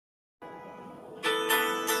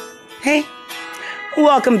Hey,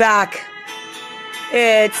 welcome back.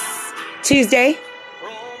 It's Tuesday,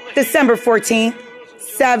 December 14th,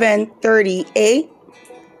 7:38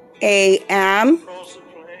 a.m.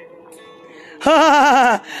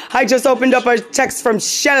 I just opened up a text from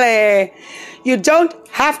Shelly. You don't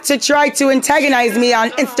have to try to antagonize me on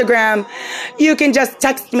Instagram. You can just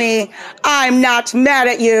text me. I'm not mad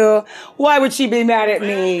at you. Why would she be mad at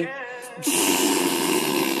me?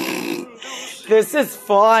 This is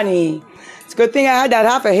funny. It's a good thing I had that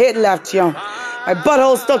half a hit left, yo. My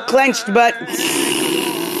butthole's still clenched, but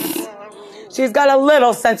she's got a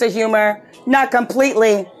little sense of humor. Not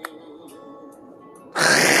completely.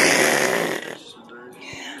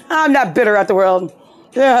 I'm not bitter at the world.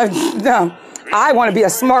 No. I want to be a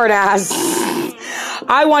smart ass.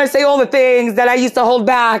 I want to say all the things that I used to hold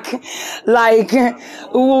back. Like,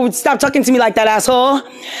 ooh, stop talking to me like that, asshole.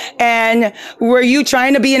 And were you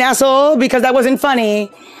trying to be an asshole? Because that wasn't funny.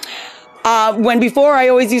 When before I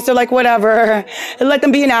always used to like, whatever, let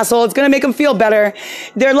them be an asshole. It's going to make them feel better.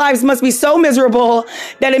 Their lives must be so miserable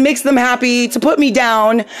that it makes them happy to put me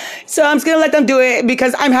down. So I'm just going to let them do it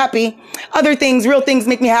because I'm happy. Other things, real things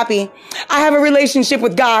make me happy. I have a relationship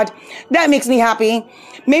with God. That makes me happy.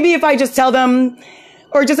 Maybe if I just tell them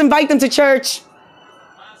or just invite them to church,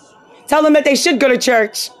 tell them that they should go to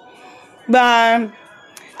church. But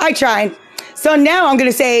I tried. So now I'm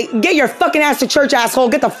going to say, get your fucking ass to church, asshole.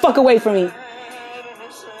 Get the fuck away from me.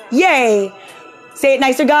 Yay. Say it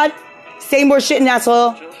nicer, God. Say more shit,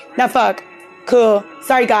 asshole. Now fuck. Cool.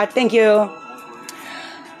 Sorry, God. Thank you.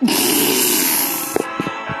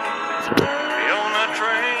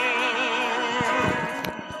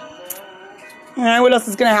 All right, what else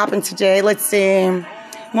is going to happen today? Let's see.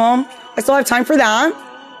 Well, I still have time for that.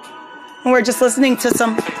 And we're just listening to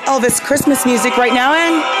some Elvis Christmas music right now,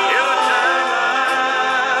 and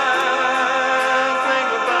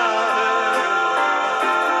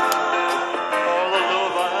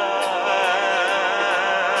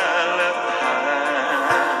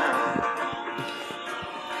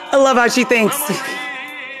I love how she thinks.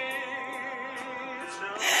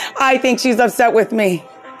 I think she's upset with me.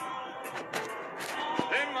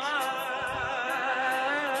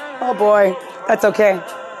 Oh boy, that's okay.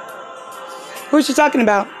 Who's she talking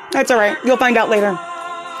about? That's all right. You'll find out later.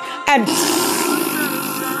 And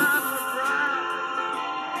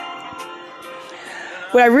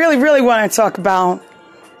what I really want to talk about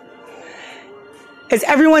is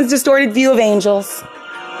everyone's distorted view of angels.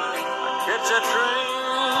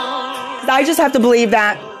 I just have to believe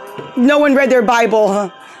that no one read their Bible.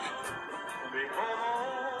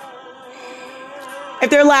 If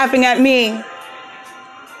they're laughing at me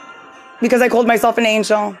because I called myself an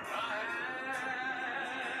angel.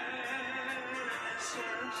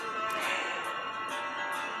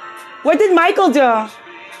 What did Michael do?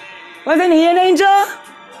 Wasn't he an angel?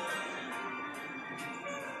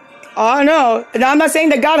 Oh, no. And I'm not saying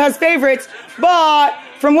that God has favorites, but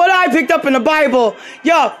from what I picked up in the Bible,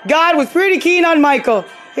 yo, God was pretty keen on Michael.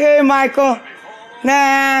 Hey, Michael.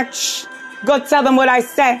 Nah, go tell them what I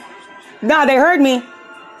said. Nah, they heard me.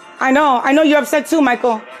 I know you're upset too,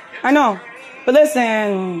 Michael. I know. But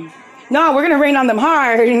listen, no, we're going to rain on them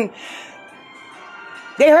hard.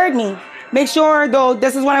 They heard me. Make sure, though,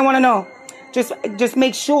 this is what I want to know. Just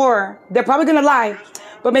make sure. They're probably going to lie.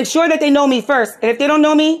 But make sure that they know me first. And if they don't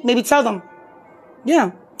know me, maybe tell them.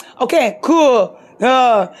 Yeah. Okay, cool.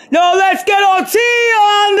 No, let's get OT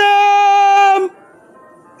on them.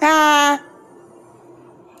 I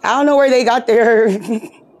don't know where they got their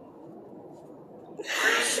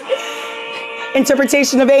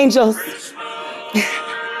interpretation of angels.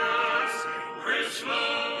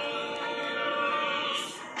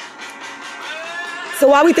 So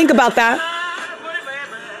while we think about that,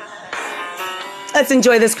 let's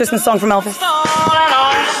enjoy this Christmas song from Elvis.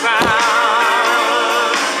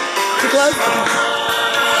 Too close?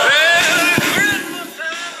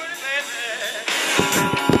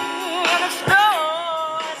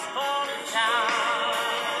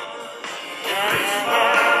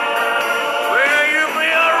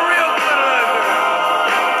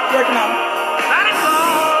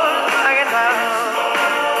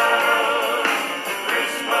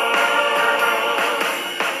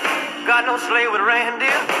 No sleigh with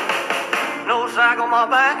reindeer, no sack on my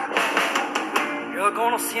back. You're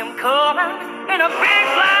gonna see him coming in a big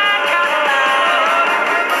black Cadillac.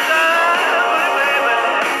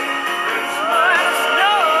 And the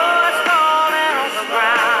snow is falling on the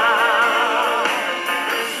ground.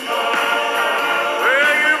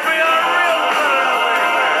 Will you be a real good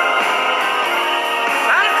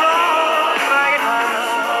Santa Claus, bring it home.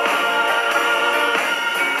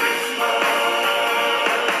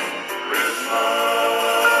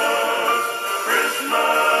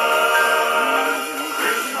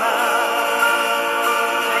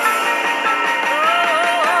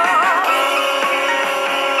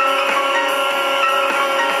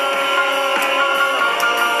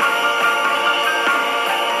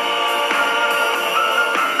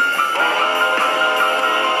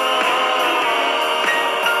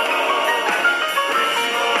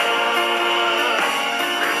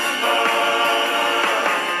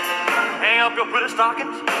 your pretty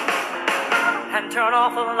stockings and turn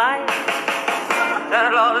off the light.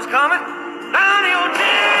 Santa Claus is coming down your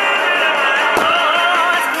chimney.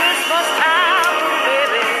 Oh, it's Christmas time,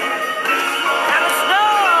 baby, and the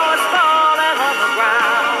snow is falling on the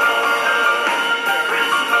ground.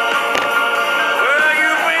 Well,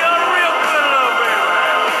 you feel real good, little baby.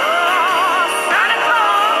 Oh, Santa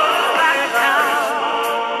Claus is back in town.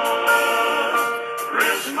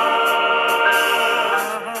 Christmas.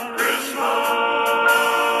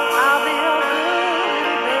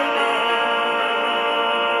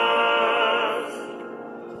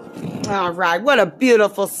 All right, what a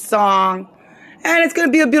beautiful song. And it's going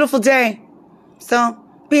to be a beautiful day. So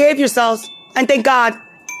behave yourselves and thank God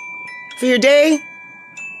for your day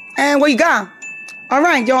and what you got. All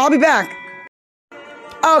right, yo, I'll be back.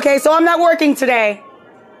 Okay, so I'm not working today.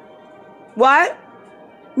 What?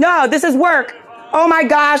 No, this is work. Oh my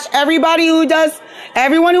gosh, everyone who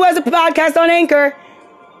has a podcast on Anchor,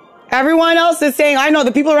 everyone else is saying, I know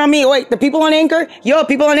the people around me, wait, the people on Anchor? Yo,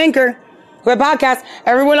 people on Anchor who have podcasts,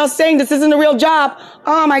 everyone else saying this isn't a real job.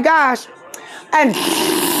 Oh my gosh. And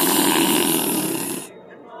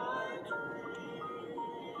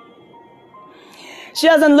she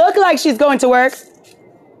doesn't look like she's going to work.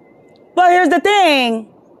 But here's the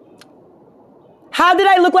thing. How did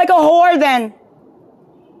I look like a whore then?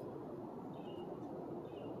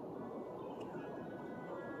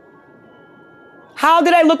 How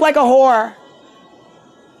did I look like a whore?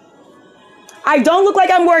 I don't look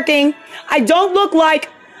like I'm working. I don't look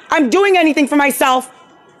like I'm doing anything for myself.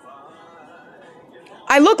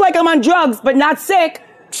 I look like I'm on drugs, but not sick.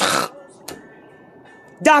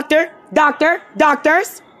 Doctors.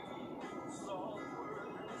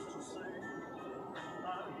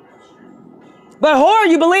 But whore,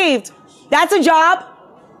 you believed. That's a job.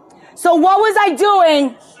 So what was I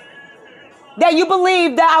doing that you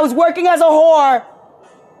believed that I was working as a whore,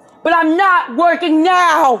 but I'm not working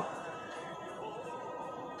now?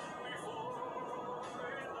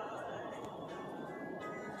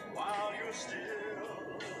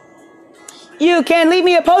 You can leave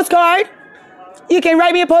me a postcard. You can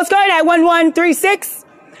write me a postcard at 1136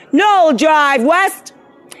 Knoll Drive West,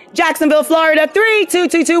 Jacksonville, Florida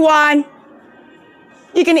 32221.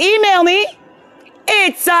 You can email me.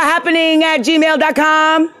 It's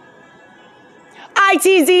happening@gmail.com.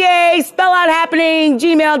 ITZA, spell out happening,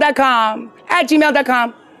 gmail.com,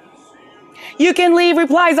 @gmail.com. You can leave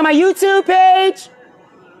replies on my YouTube page,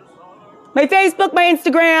 my Facebook, my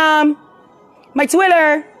Instagram, my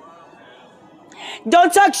Twitter.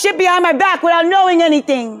 Don't talk shit behind my back without knowing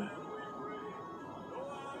anything.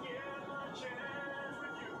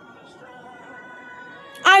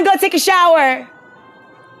 I'm gonna take a shower.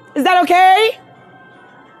 Is that okay?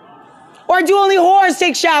 Or do only whores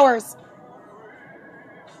take showers?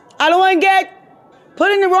 I don't want to get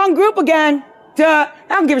put in the wrong group again. Duh,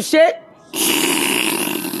 I don't give a shit.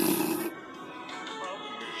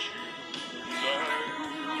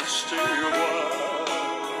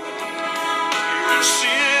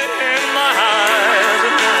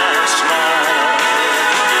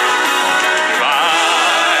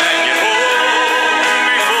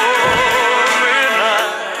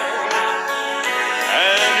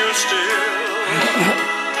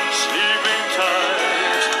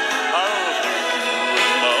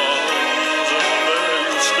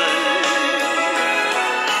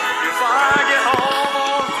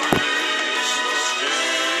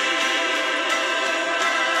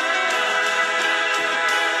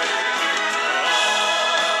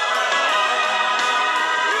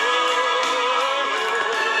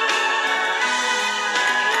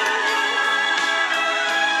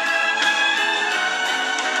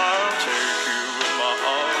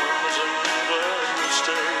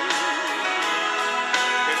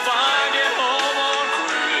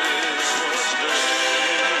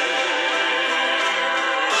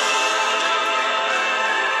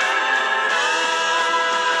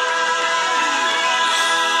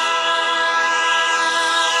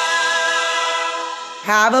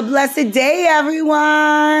 Have a blessed day,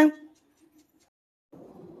 everyone.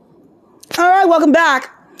 All right, welcome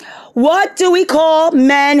back. What do we call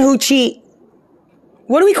men who cheat?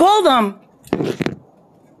 What do we call them?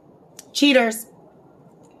 Cheaters.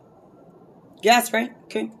 Yes, right?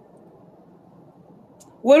 Okay.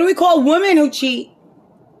 What do we call women who cheat?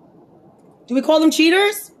 Do we call them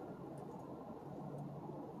cheaters?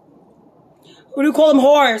 Or do we call them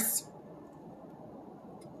whores?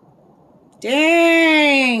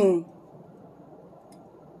 Dang.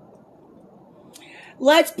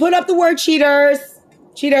 Let's put up the word cheaters.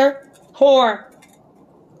 Cheater. Whore.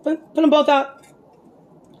 Put them both up.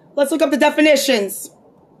 Let's look up the definitions.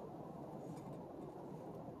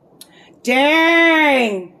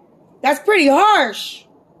 Dang. That's pretty harsh.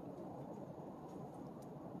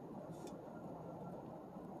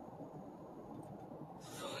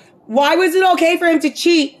 Why was it okay for him to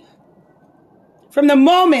cheat from the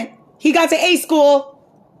moment he got to A school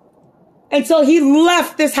until he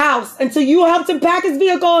left this house, until you helped him pack his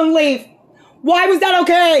vehicle and leave? Why was that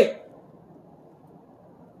okay?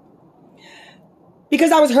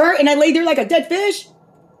 Because I was hurt and I laid there like a dead fish?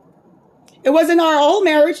 It wasn't our old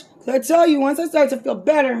marriage. I tell you, once I start to feel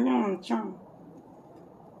better,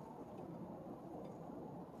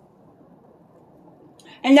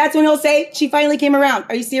 and that's when he'll say, she finally came around.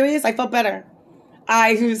 Are you serious? I felt better.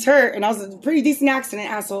 I was hurt and I was a pretty decent accident,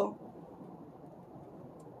 asshole.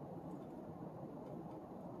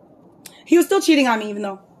 He was still cheating on me, even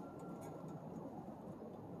though.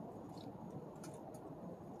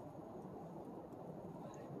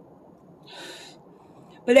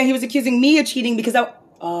 But then he was accusing me of cheating because I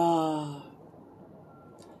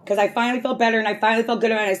finally felt better and I finally felt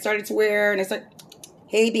good and I started to wear and I started,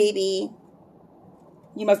 hey baby,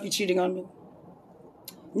 you must be cheating on me.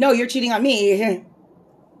 No, you're cheating on me.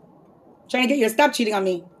 Trying to get you to stop cheating on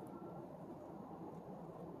me.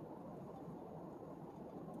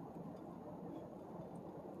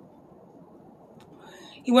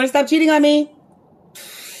 You want to stop cheating on me?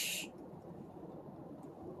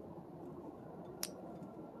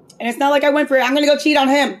 And it's not like I went for it. I'm going to go cheat on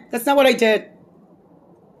him. That's not what I did.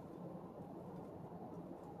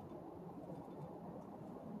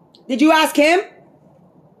 Did you ask him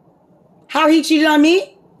how he cheated on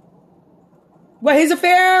me? What his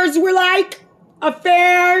affairs were like?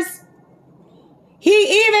 Affairs?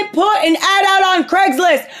 He even put an ad out on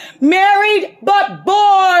Craigslist. Married but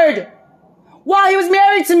bored. While he was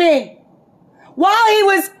married to me. While he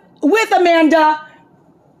was with Amanda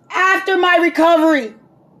after my recovery.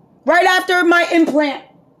 Right after my implant.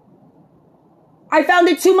 I found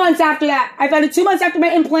it 2 months after that. I found it 2 months after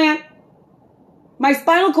my implant. My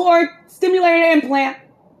spinal cord stimulated implant.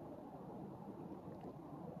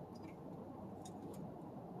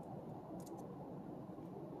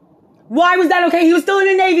 Why was that okay? He was still in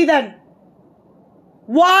the Navy then.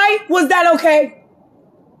 Why was that okay?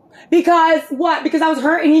 Because what? Because I was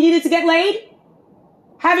hurt and he needed to get laid?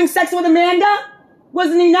 Having sex with Amanda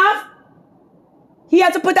wasn't enough? He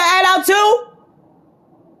had to put that ad out too?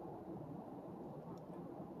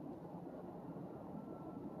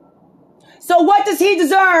 So what does he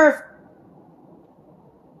deserve?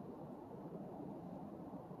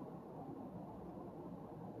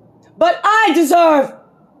 But I deserve.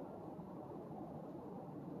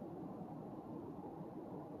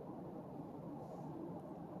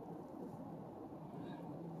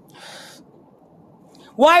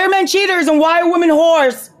 Why are men cheaters and why are women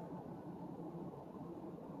whores?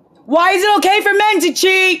 Why is it okay for men to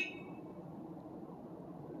cheat?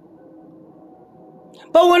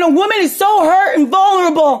 But when a woman is so hurt and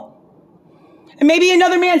vulnerable, and maybe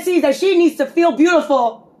another man sees that she needs to feel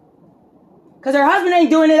beautiful, because her husband ain't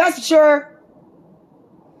doing it, that's for sure.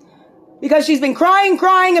 Because she's been crying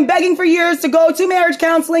and begging for years to go to marriage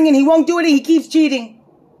counseling and he won't do it and he keeps cheating.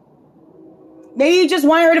 Maybe you just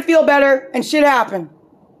want her to feel better and shit happen.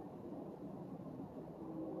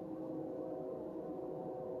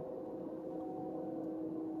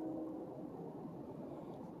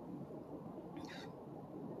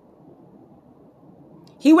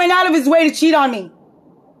 He went out of his way to cheat on me.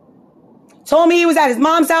 Told me he was at his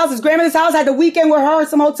mom's house, his grandmother's house, had the weekend with her,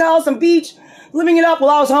 some hotel, some beach, living it up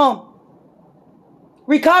while I was home.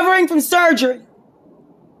 Recovering from surgery.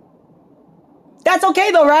 That's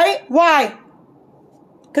okay though, right? Why?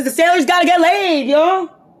 Because the sailors gotta get laid, yo.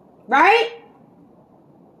 Right?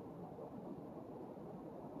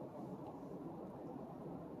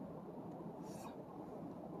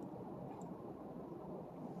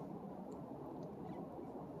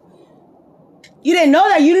 You didn't know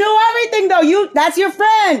that. You knew everything though. That's your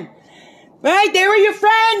friend. Right? They were your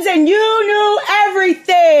friends and you knew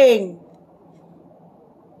everything.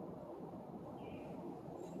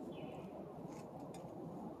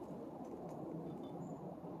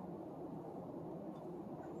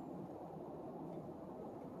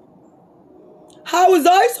 How was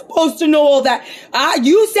I supposed to know all that?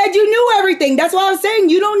 You said you knew everything. That's what I was saying.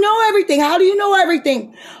 You don't know everything. How do you know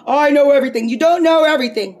everything? Oh, I know everything. You don't know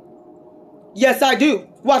everything. Yes, I do.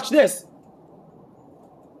 Watch this.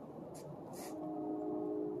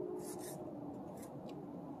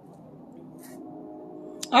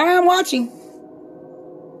 All right, I'm watching.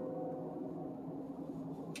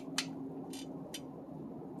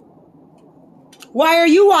 Why are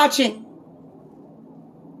you watching?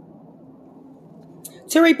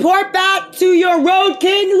 to report back to your Road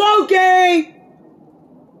King Loki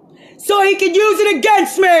so he can use it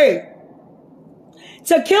against me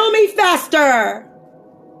to kill me faster.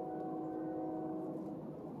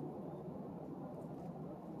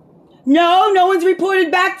 No, no one's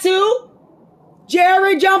reported back to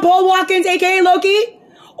Jared John Paul Watkins, aka Loki,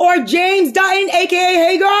 or James Dutton, aka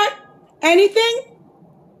Hagar. Anything?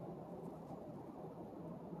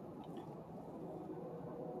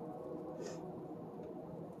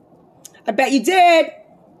 I bet you did.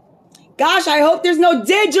 Gosh, I hope there's no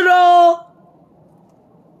digital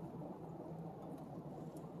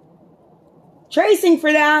tracing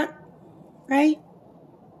for that, right?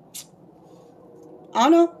 I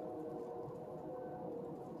don't know.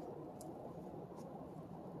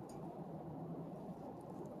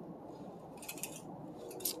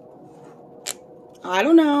 I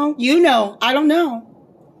don't know. You know. I don't know.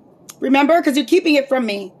 Remember? Because you're keeping it from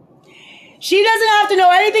me. She doesn't have to know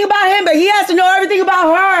anything about him, but he has to know everything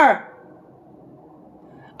about her.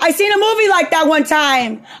 I seen a movie like that one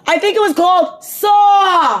time. I think it was called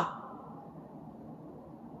Saw.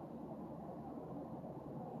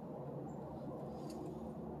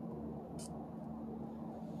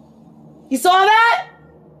 You saw that?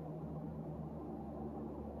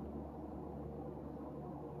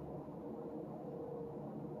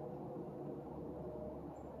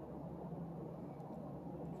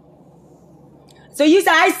 So you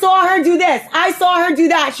said, I saw her do this. I saw her do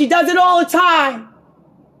that. She does it all the time.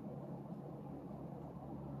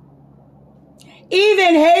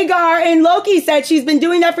 Even Hagar and Loki said she's been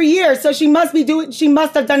doing that for years. So she must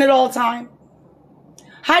have done it all the time.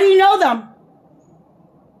 How do you know them?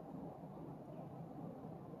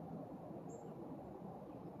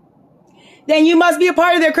 Then you must be a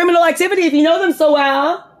part of their criminal activity if you know them so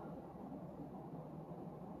well.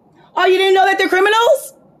 Oh, you didn't know that they're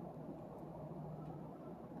criminals?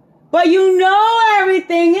 But you know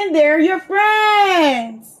everything and they're your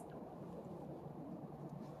friends.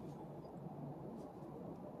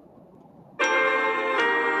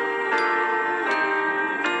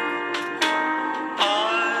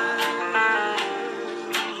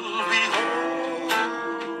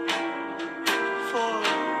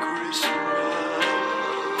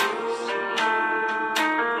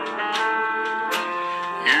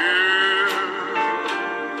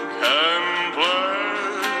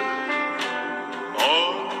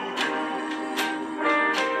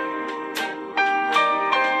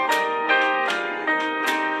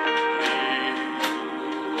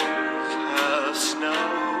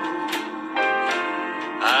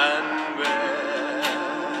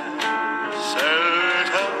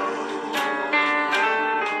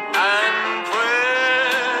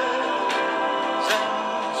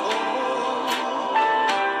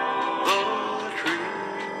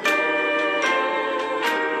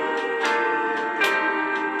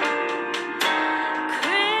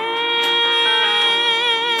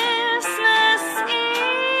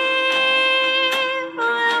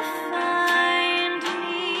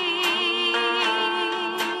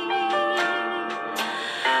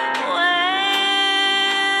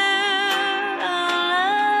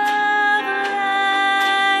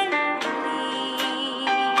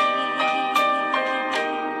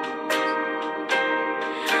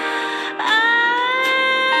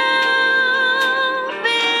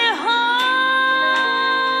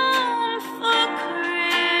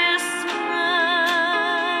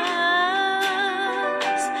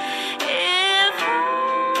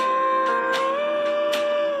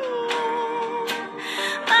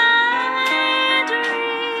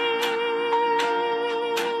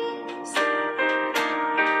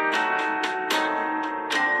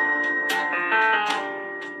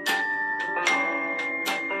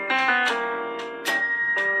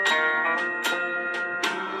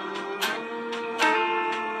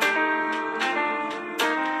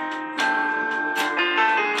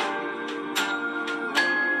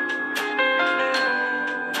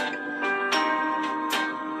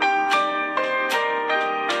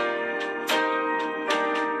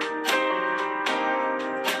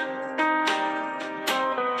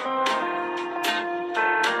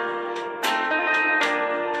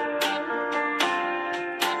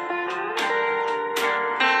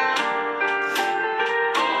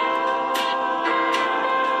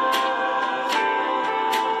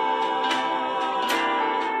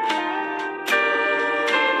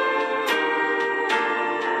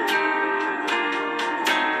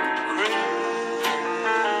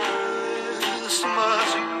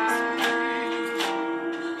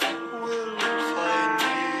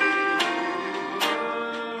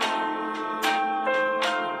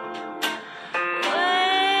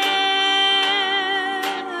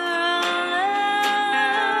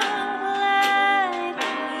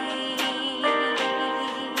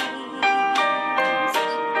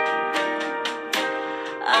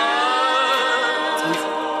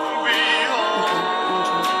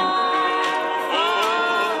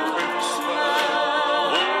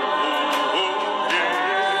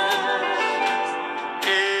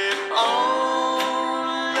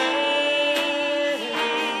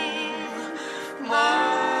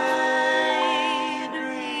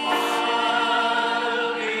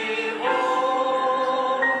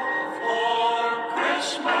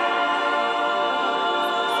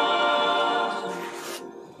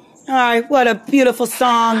 All right, what a beautiful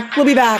song. We'll be back.